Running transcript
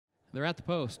They're at the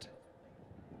post.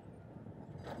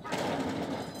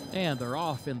 And they're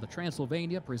off in the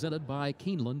Transylvania, presented by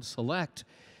Keeneland Select.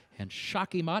 And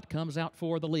SHAKHIMAT comes out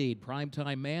for the lead.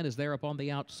 Primetime Man is there up on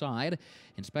the outside.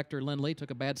 Inspector Lynley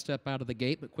took a bad step out of the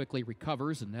gate, but quickly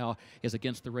recovers and now is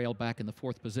against the rail back in the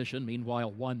 4th position.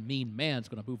 Meanwhile, One Mean Man's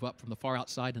going to move up from the far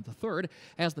outside into 3rd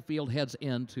as the field heads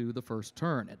into the 1st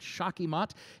turn. And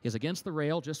SHAKHIMAT is against the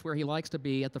rail just where he likes to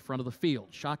be at the front of the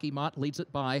field. SHAKHIMAT leads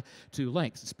it by 2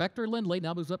 lengths. Inspector Lynley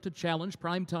now moves up to challenge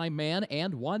Primetime Man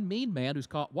and One Mean Man, who's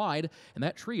caught wide. And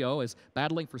that trio is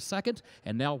battling for 2nd.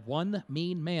 And now One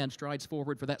Mean Man strides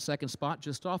forward for that 2nd spot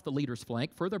just off the leader's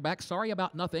flank. Further back, Sorry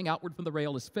About Nothing outward from the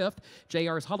rail is 5th.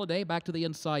 JR's Holiday back to the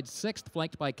inside 6th,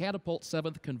 flanked by Catapult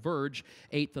 7th, Converge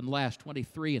 8th and last.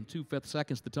 23 and 2/5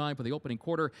 seconds the time for the opening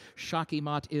quarter.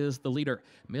 SHAKHIMAT is the leader.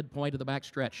 Midpoint of the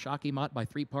backstretch, SHAKHIMAT by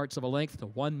 3 parts of a length to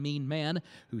One Mean Man,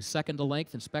 who's 2nd to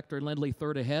length. Inspector Lynley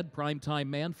 3rd ahead. Primetime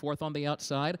Man 4th on the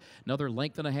outside. Another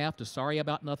length and a half to Sorry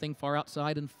About Nothing far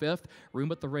outside in 5th.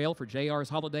 Room at the rail for JR's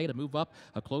Holiday to move up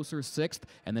a closer 6th.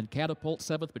 And then Catapult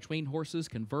 7th between horses.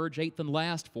 Converge 8th and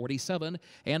last. 47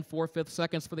 and 4/5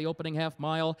 seconds for the opening half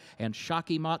mile. And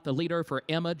SHAKHIMAT the leader for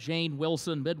Emma-Jayne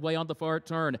Wilson midway on the far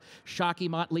turn.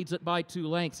 SHAKHIMAT leads it by 2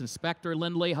 lengths. Inspector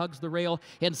Lynley hugs the rail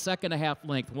in 2nd a half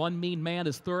length. One Mean Man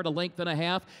is 3rd, a length and a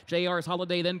half. JR's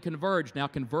Holiday then Converge. Now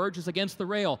Converge is against the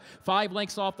rail. 5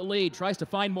 lengths off the lead. Tries to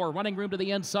find more running room to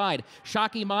the inside.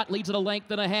 SHAKHIMAT leads it a length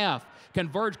and a half.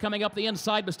 Converge coming up the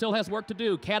inside, but still has work to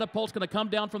do. Catapult's going to come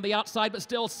down from the outside, but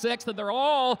still 6th, and they're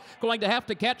all going to have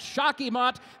to catch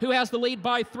SHAKHIMAT, who has the lead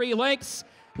by 3 lengths.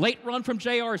 Late run from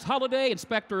JR's Holiday,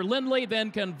 Inspector Lynley,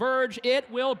 then Converge. It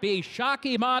will be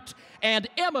SHAKHIMAT and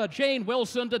Emma-Jayne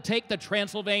Wilson to take the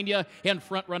Transylvania in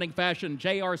front-running fashion.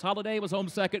 JR's Holiday was home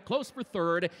 2nd, close for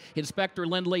 3rd. Inspector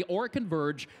Lynley or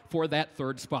Converge for that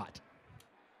 3rd spot.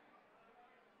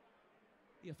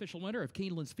 The official winner of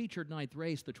Keeneland's featured 9th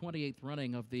race, the 28th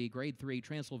running of the Grade 3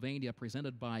 Transylvania,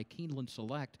 presented by Keeneland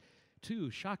Select, to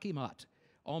SHAKHIMAT,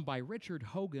 owned by Richard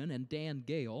Hogan and Dan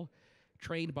Gale,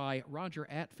 trained by Roger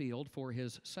Attfield for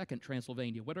his 2nd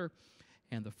Transylvania winner,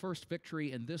 and the first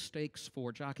victory in this stakes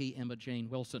for jockey Emma-Jayne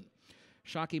Wilson.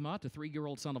 SHAKHIMAT, a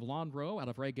 3-year-old son of Lonro out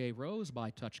of Reggae Rose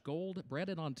by Touch Gold, bred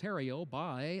in Ontario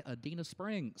by Adena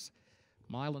Springs.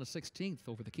 Mile and a 16th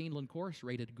over the Keeneland course,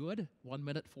 rated good, 1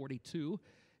 minute 42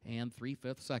 and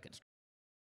 3/5 seconds.